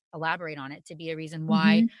can elaborate on it, to be a reason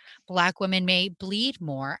why Black women may bleed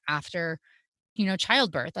more after,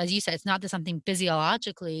 childbirth. As you said, it's not that something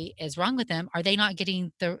physiologically is wrong with them. Are they not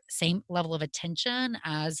getting the same level of attention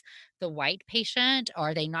as the white patient?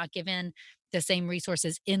 Are they not given the same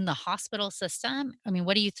resources in the hospital system? I mean,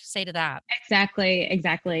 what do you say to that?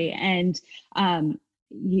 Exactly. And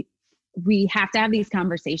we have to have these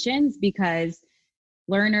conversations, because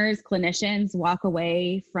learners, clinicians walk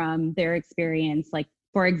away from their experience. Like,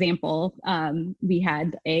 for example, we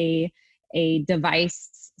had a device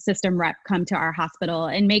system rep come to our hospital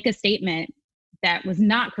and make a statement that was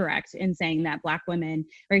not correct in saying that Black women,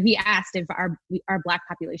 or he asked if our Black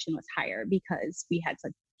population was higher because we had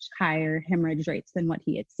such higher hemorrhage rates than what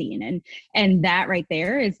he had seen. And that right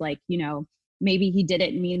there is like, maybe he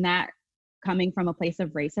didn't mean that coming from a place of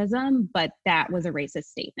racism, but that was a racist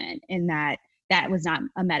statement, and that was not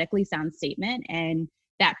a medically sound statement. And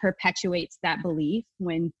that perpetuates that belief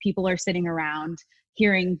when people are sitting around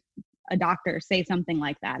hearing a doctor say something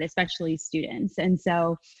like that, especially students. And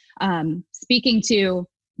so speaking to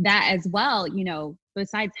that as well,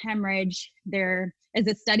 besides hemorrhage, there is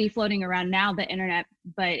a study floating around now, the internet,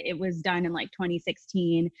 but it was done in like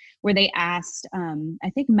 2016, where they asked, I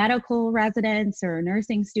think, medical residents or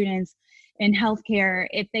nursing students in healthcare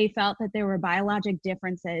if they felt that there were biologic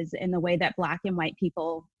differences in the way that Black and white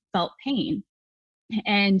people felt pain.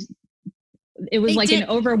 And it was an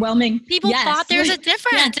overwhelming. People thought there's a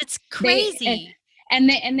difference. Yeah. It's crazy.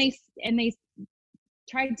 They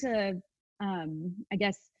tried to,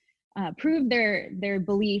 prove their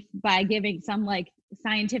belief by giving some like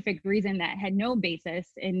scientific reason that had no basis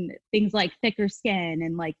in things like thicker skin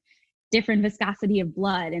and like different viscosity of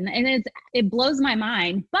blood. And it blows my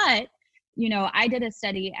mind. But I did a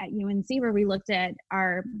study at UNC where we looked at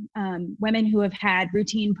our women who have had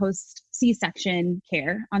routine post C-section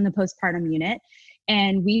care on the postpartum unit.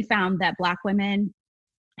 And we found that Black women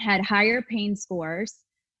had higher pain scores.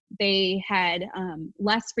 They had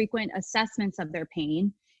less frequent assessments of their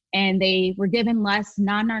pain, and they were given less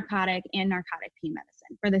non-narcotic and narcotic pain medicine.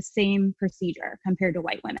 for the same procedure compared to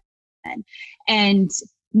white women. And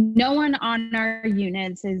no one on our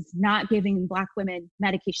units is not giving Black women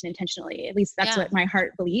medication intentionally. At least that's what my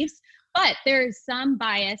heart believes. But there's some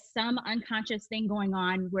bias, some unconscious thing going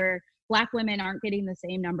on where Black women aren't getting the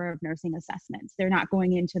same number of nursing assessments. They're not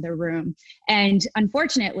going into the room. And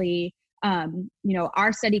unfortunately,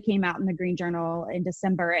 our study came out in the Green Journal in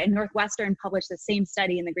December, and Northwestern published the same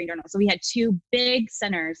study in the Green Journal. So we had two big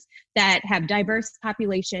centers that have diverse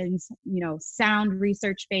populations, sound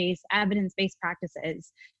research-based, evidence-based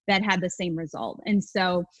practices that had the same result. And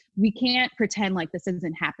so we can't pretend like this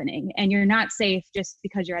isn't happening, and you're not safe just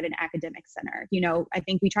because you're at an academic center. I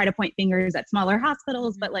think we try to point fingers at smaller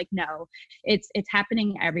hospitals, but no, it's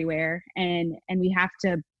happening everywhere, and we have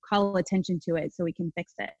to call attention to it so we can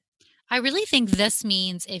fix it. I really think this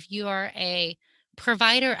means if you are a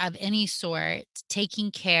provider of any sort,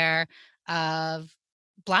 taking care of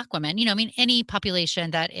Black women, any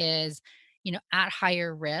population that is, at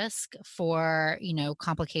higher risk for,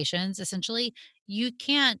 complications, essentially, you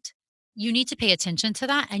need to pay attention to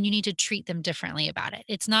that, and you need to treat them differently about it.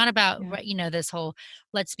 It's not about, this whole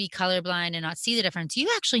let's be colorblind and not see the difference. You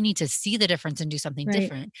actually need to see the difference and do something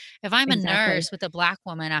different. If I'm a nurse with a Black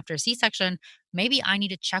woman after a C-section, maybe I need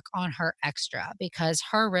to check on her extra because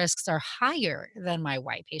her risks are higher than my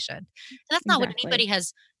white patient. That's not what anybody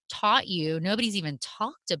has taught you. Nobody's even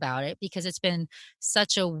talked about it because it's been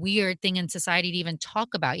such a weird thing in society to even talk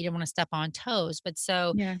about. You don't want to step on toes. But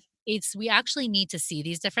we actually need to see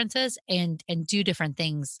these differences and do different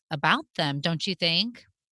things about them, don't you think?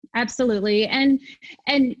 Absolutely. And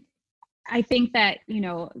I think that,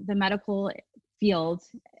 the medical field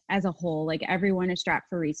as a whole, like everyone is strapped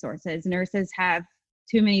for resources. Nurses have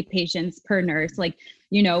too many patients per nurse.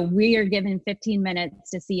 We are given 15 minutes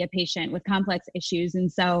to see a patient with complex issues.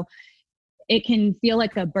 And so it can feel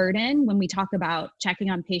like a burden when we talk about checking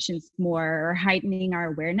on patients more or heightening our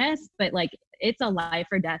awareness, but it's a life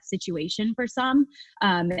or death situation for some.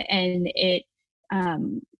 And it,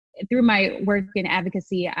 through my work in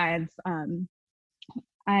advocacy, I've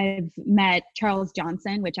met Charles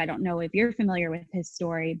Johnson, which I don't know if you're familiar with his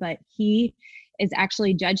story, but he is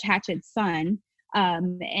actually Judge Hatchett's son.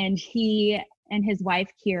 And he and his wife,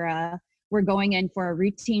 Kira, were going in for a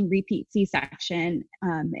routine repeat C-section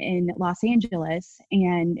in Los Angeles.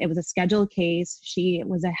 And it was a scheduled case. She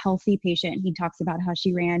was a healthy patient. He talks about how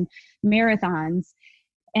she ran marathons.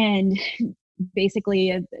 And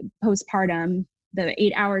basically, postpartum, the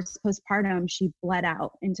 8 hours postpartum, she bled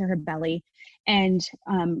out into her belly. And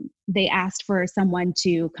they asked for someone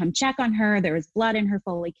to come check on her. There was blood in her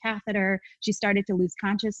Foley catheter. She started to lose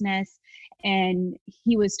consciousness. And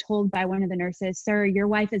he was told by one of the nurses, "Sir, your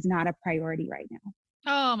wife is not a priority right now."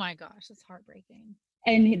 Oh my gosh, that's heartbreaking.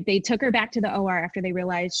 And they took her back to the OR after they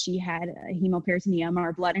realized she had a hemoperitoneum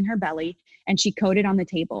or blood in her belly. And she coded on the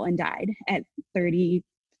table and died at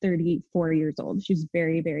 34 years old. She was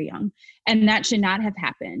very, very young. And that should not have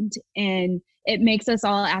happened. And it makes us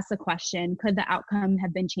all ask the question, could the outcome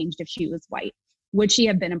have been changed if she was white? Would she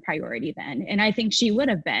have been a priority then? And I think she would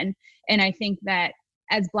have been. And I think that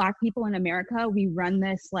as Black people in America, we run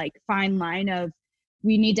this fine line of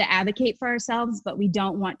we need to advocate for ourselves, but we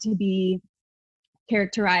don't want to be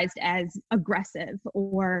characterized as aggressive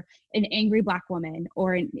or an angry Black woman,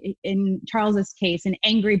 or in Charles's case, an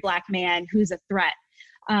angry Black man who's a threat.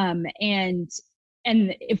 And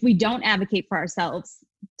if we don't advocate for ourselves,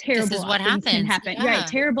 terrible things can happen. Yeah. Right.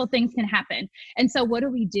 Terrible things can happen. And so what do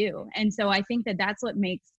we do? And so I think that that's what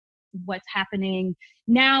makes what's happening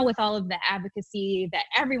now with all of the advocacy that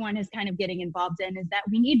everyone is kind of getting involved in, is that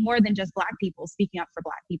we need more than just Black people speaking up for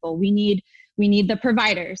Black people. We need the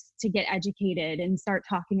providers to get educated and start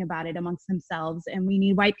talking about it amongst themselves. And we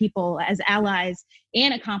need white people as allies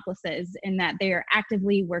and accomplices in that they are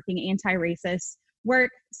actively working anti-racist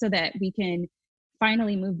work so that we can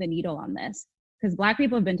finally move the needle on this. Because Black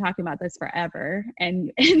people have been talking about this forever.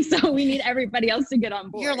 And so we need everybody else to get on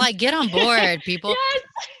board. You're like, get on board, people.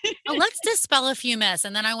 Yes. Well, let's dispel a few myths.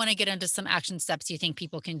 And then I want to get into some action steps you think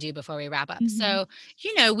people can do before we wrap up. Mm-hmm.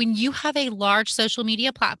 So, when you have a large social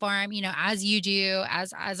media platform, as you do,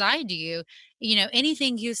 as I do,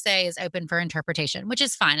 anything you say is open for interpretation, which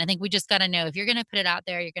is fine. I think we just got to know if you're going to put it out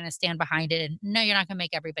there, you're going to stand behind it. And no, you're not going to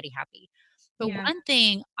make everybody happy. But one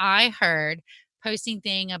thing I heard posting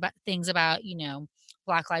things about,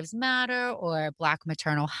 Black Lives Matter or Black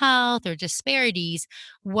maternal health or disparities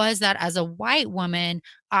was that as a white woman,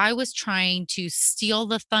 I was trying to steal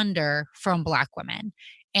the thunder from Black women.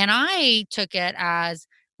 And I took it as,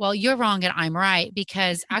 well, you're wrong and I'm right,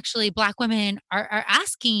 because actually Black women are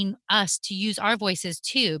asking us to use our voices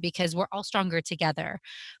too, because we're all stronger together.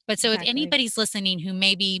 But so if Exactly. anybody's listening who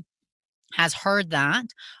maybe has heard that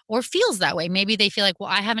or feels that way, maybe they feel like, well,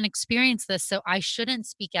 I haven't experienced this, so I shouldn't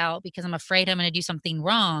speak out because I'm afraid I'm going to do something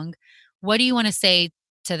wrong. What do you want to say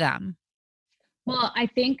to them? Well, I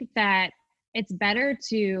think that it's better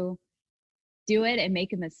to do it and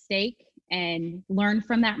make a mistake and learn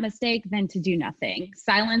from that mistake than to do nothing.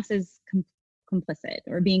 Silence is complicit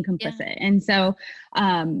or being Yeah. complicit. And so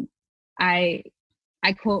I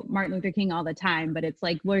I quote Martin Luther King all the time, but it's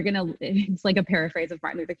like it's like a paraphrase of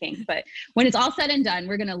Martin Luther King. But when it's all said and done,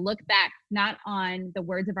 we're gonna look back not on the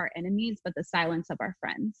words of our enemies, but the silence of our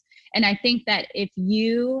friends. And I think that if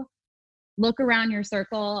you look around your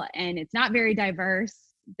circle and it's not very diverse,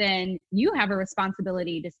 then you have a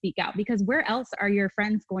responsibility to speak out, because where else are your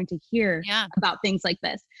friends going to hear Yeah. about things like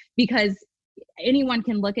this? Because anyone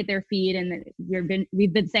can look at their feed, and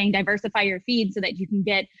we've been saying diversify your feed so that you can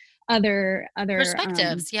get other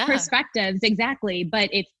Perspectives. Yeah. perspectives. Exactly. But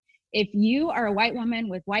if you are a white woman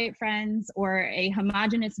with white friends or a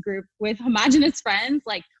homogenous group with homogenous friends,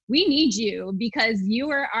 like, we need you, because you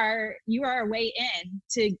are our way in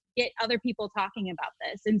to get other people talking about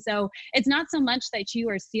this. And so it's not so much that you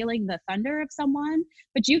are stealing the thunder of someone,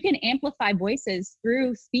 but you can amplify voices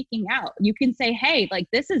through speaking out. You can say, hey, like,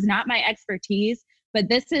 this is not my expertise, but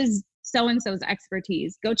this is so and so's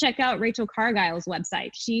expertise. Go check out Rachel Cargile's website.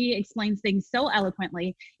 She explains things so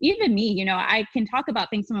eloquently. Even me, I can talk about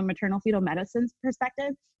things from a maternal fetal medicine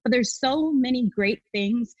perspective, but there's so many great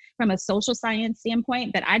things from a social science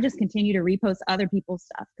standpoint that I just continue to repost other people's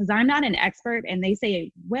stuff, because I'm not an expert and they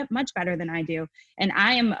say it much better than I do. And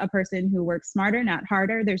I am a person who works smarter, not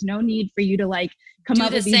harder. There's no need for you to like come Do up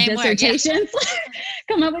the with these same work. Yeah. dissertations,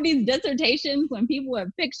 come up with these dissertations when people have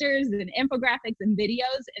pictures and infographics and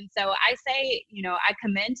videos. And so I say, I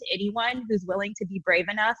commend anyone who's willing to be brave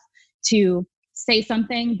enough to say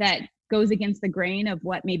something that goes against the grain of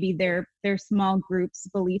what maybe their small group's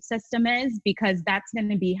belief system is, because that's going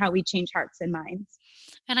to be how we change hearts and minds.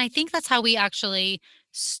 And I think that's how we actually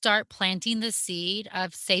start planting the seed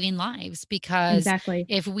of saving lives. Because Exactly.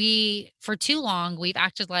 if we, for too long, we've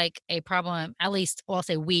acted like a problem, at least, well, I'll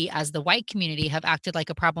say we as the white community have acted like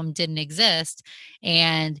a problem didn't exist.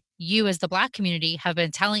 And you as the Black community have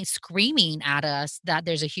been screaming at us that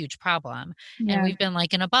there's a huge problem. And Yeah. we've been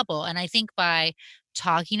like in a bubble. And I think by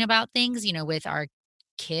talking about things, with our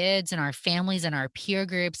kids and our families and our peer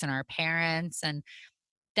groups and our parents, and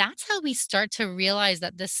that's how we start to realize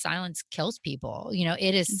that this silence kills people.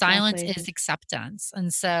 It is silence Exactly. is acceptance.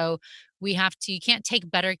 And so you can't take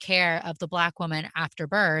better care of the Black woman after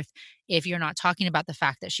birth if you're not talking about the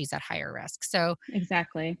fact that she's at higher risk. So,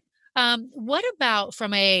 Exactly. what about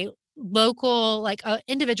from a local, like a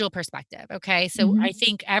individual perspective? Okay. So Mhm. I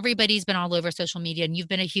think everybody's been all over social media, and you've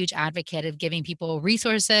been a huge advocate of giving people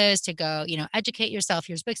resources to go, educate yourself.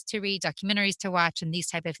 Here's books to read, documentaries to watch, and these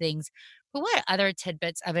type of things. But what other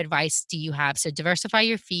tidbits of advice do you have? So diversify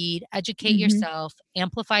your feed, educate Mhm. yourself,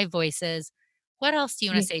 amplify voices. What else do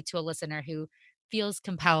you want Yeah. to say to a listener who feels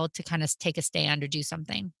compelled to kind of take a stand or do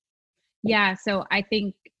something? Yeah, so I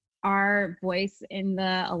think our voice in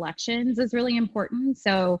the elections is really important.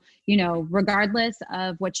 So, regardless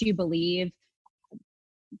of what you believe,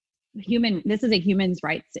 this is a human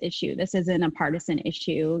rights issue. This isn't a partisan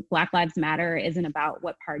issue. Black Lives Matter isn't about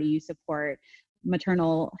what party you support.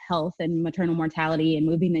 Maternal health and maternal mortality and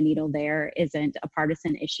moving the needle there isn't a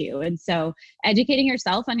partisan issue. And so educating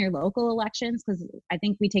yourself on your local elections, because I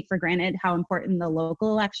think we take for granted how important the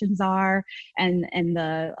local elections are, and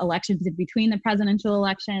the elections in between the presidential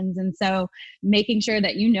elections. And so making sure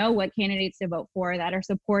that you know what candidates to vote for that are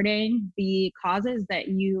supporting the causes that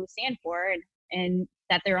you stand for, and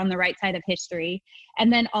that they're on the right side of history.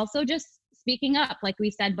 And then also just speaking up, like we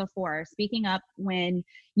said before, speaking up when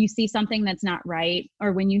you see something that's not right,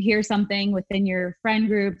 or when you hear something within your friend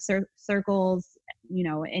groups or circles,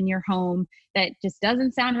 in your home that just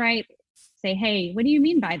doesn't sound right. Say, hey, what do you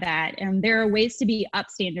mean by that? And there are ways to be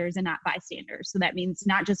upstanders and not bystanders. So that means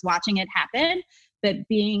not just watching it happen, but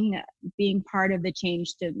being part of the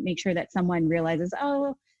change to make sure that someone realizes,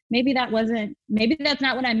 oh, maybe that's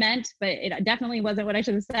not what I meant, but it definitely wasn't what I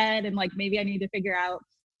should have said. And like, maybe I need to figure out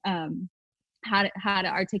how to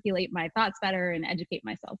articulate my thoughts better and educate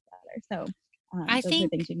myself better. So I those are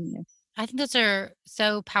think things you can do. I think those are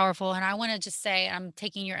so powerful. And I want to just say, I'm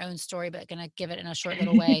taking your own story, but going to give it in a short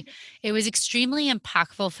little way. It was extremely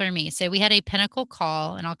impactful for me. So we had a Pinnacle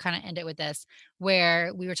call, and I'll kind of end it with this,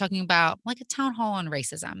 where we were talking about like a town hall on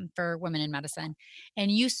racism for women in medicine.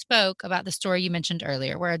 And you spoke about the story you mentioned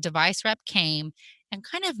earlier, where a device rep came and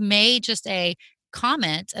kind of made just a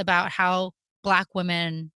comment about how Black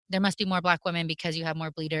women, there must be more Black women because you have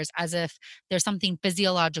more bleeders, as if there's something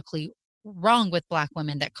physiologically wrong with Black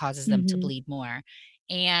women that causes them to bleed more.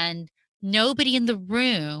 And nobody in the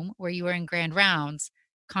room where you were in grand rounds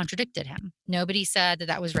contradicted him. Nobody said that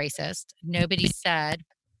that was racist. Nobody said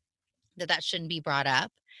that that shouldn't be brought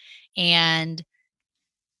up. And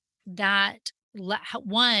that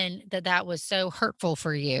one, that was so hurtful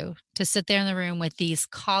for you to sit there in the room with these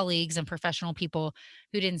colleagues and professional people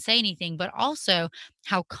who didn't say anything, but also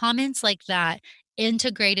how comments like that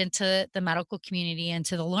integrate into the medical community and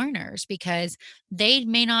to the learners, because they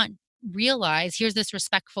may not realize here's this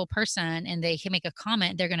respectful person and they can make a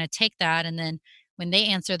comment, they're going to take that, and then when they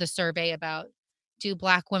answer the survey about, do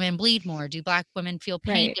Black women bleed more? Do Black women feel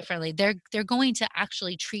pain differently? They're going to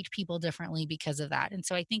actually treat people differently because of that. And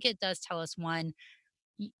so I think it does tell us, one,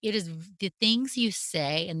 it is the things you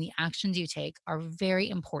say and the actions you take are very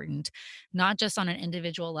important, not just on an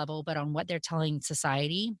individual level, but on what they're telling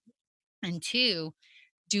society. And two,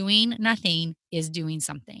 doing nothing is doing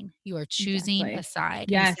something. You are choosing a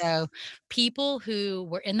side. Yes. And so people who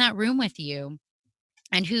were in that room with you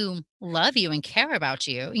and who love you and care about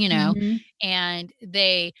you, you know, and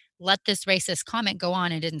they let this racist comment go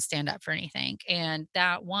on and didn't stand up for anything. And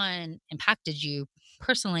that, one, impacted you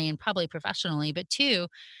personally and probably professionally, but two,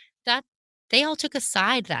 that they all took a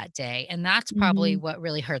side that day. And that's probably what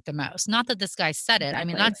really hurt the most. Not that this guy said it. I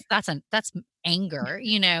mean, that's anger,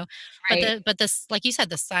 you know, but this, like you said,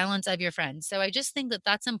 the silence of your friends. So I just think that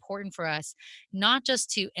that's important for us, not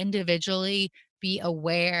just to individually be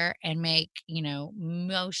aware and make, you know,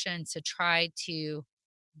 motions to try to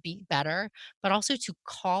be better, but also to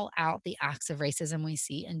call out the acts of racism we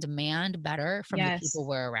see and demand better from the people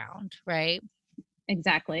we're around, right?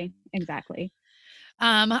 Exactly.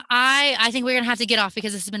 I think we're gonna have to get off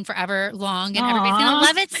because this has been forever long and everybody's gonna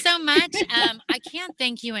love it so much. I can't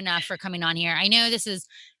thank you enough for coming on here. I know this is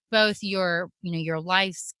both your, you know, your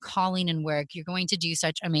life's calling and work. You're going to do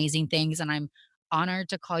such amazing things, and I'm honored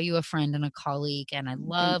to call you a friend and a colleague. And I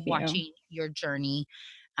love watching your journey.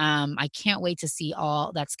 I can't wait to see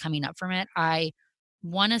all that's coming up from it. I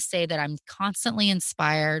want to say that I'm constantly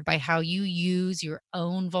inspired by how you use your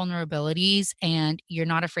own vulnerabilities and you're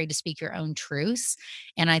not afraid to speak your own truths.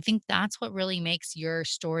 And I think that's what really makes your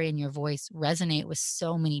story and your voice resonate with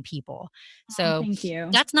so many people. So thank you.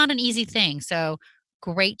 That's not an easy thing. So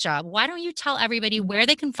great job. Why don't you tell everybody where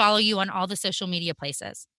they can follow you on all the social media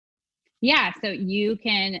places? Yeah, so you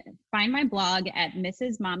can find my blog at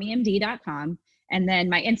mrsmommymd.com. And then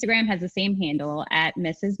my Instagram has the same handle at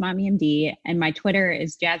mrsmommymd. And my Twitter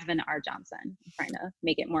is Jasmine R. Johnson. I'm trying to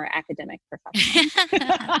make it more academic professional.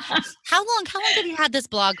 How long have you had this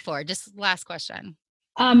blog for? Just last question.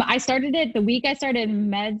 I started it the week I started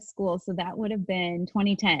med school. So that would have been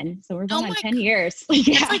 2010. So we're going on 10 years.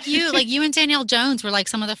 It's like you and Danielle Jones were like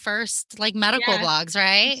some of the first like medical blogs,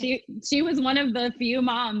 right? She was one of the few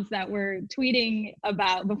moms that were tweeting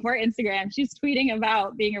about, before Instagram, she's tweeting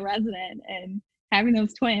about being a resident and having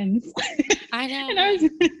those twins. I know.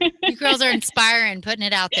 You girls are inspiring, putting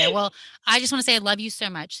it out there. Well, I just want to say I love you so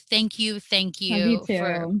much. Thank you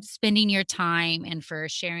for spending your time and for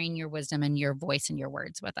sharing your wisdom and your voice and your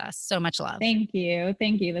words with us. So much love. Thank you.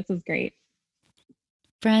 This was great.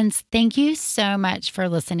 Friends, thank you so much for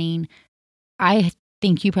listening. I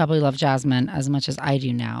think you probably love Jasmine as much as I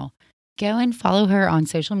do now. Go and follow her on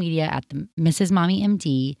social media at the Mrs. Mommy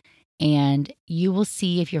MD. And you will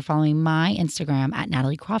see, if you're following my Instagram at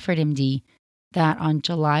Natalie Crawford MD, that on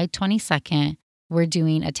July 22nd, we're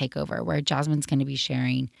doing a takeover where Jasmine's going to be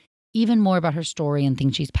sharing even more about her story and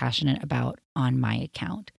things she's passionate about on my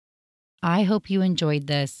account. I hope you enjoyed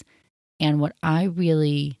this. And what I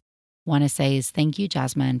really want to say is thank you,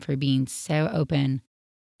 Jasmine, for being so open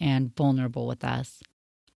and vulnerable with us.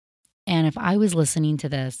 And if I was listening to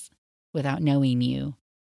this without knowing you,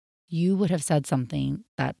 you would have said something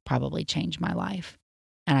that probably changed my life.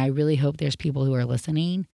 And I really hope there's people who are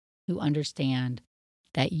listening who understand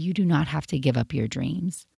that you do not have to give up your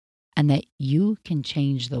dreams and that you can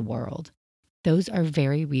change the world. Those are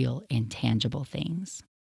very real and tangible things.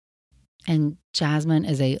 And Jasmine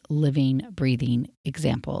is a living, breathing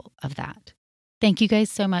example of that. Thank you guys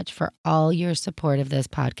so much for all your support of this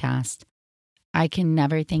podcast. I can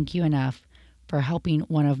never thank you enough for helping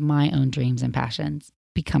one of my own dreams and passions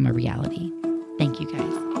become a reality. Thank you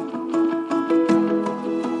guys.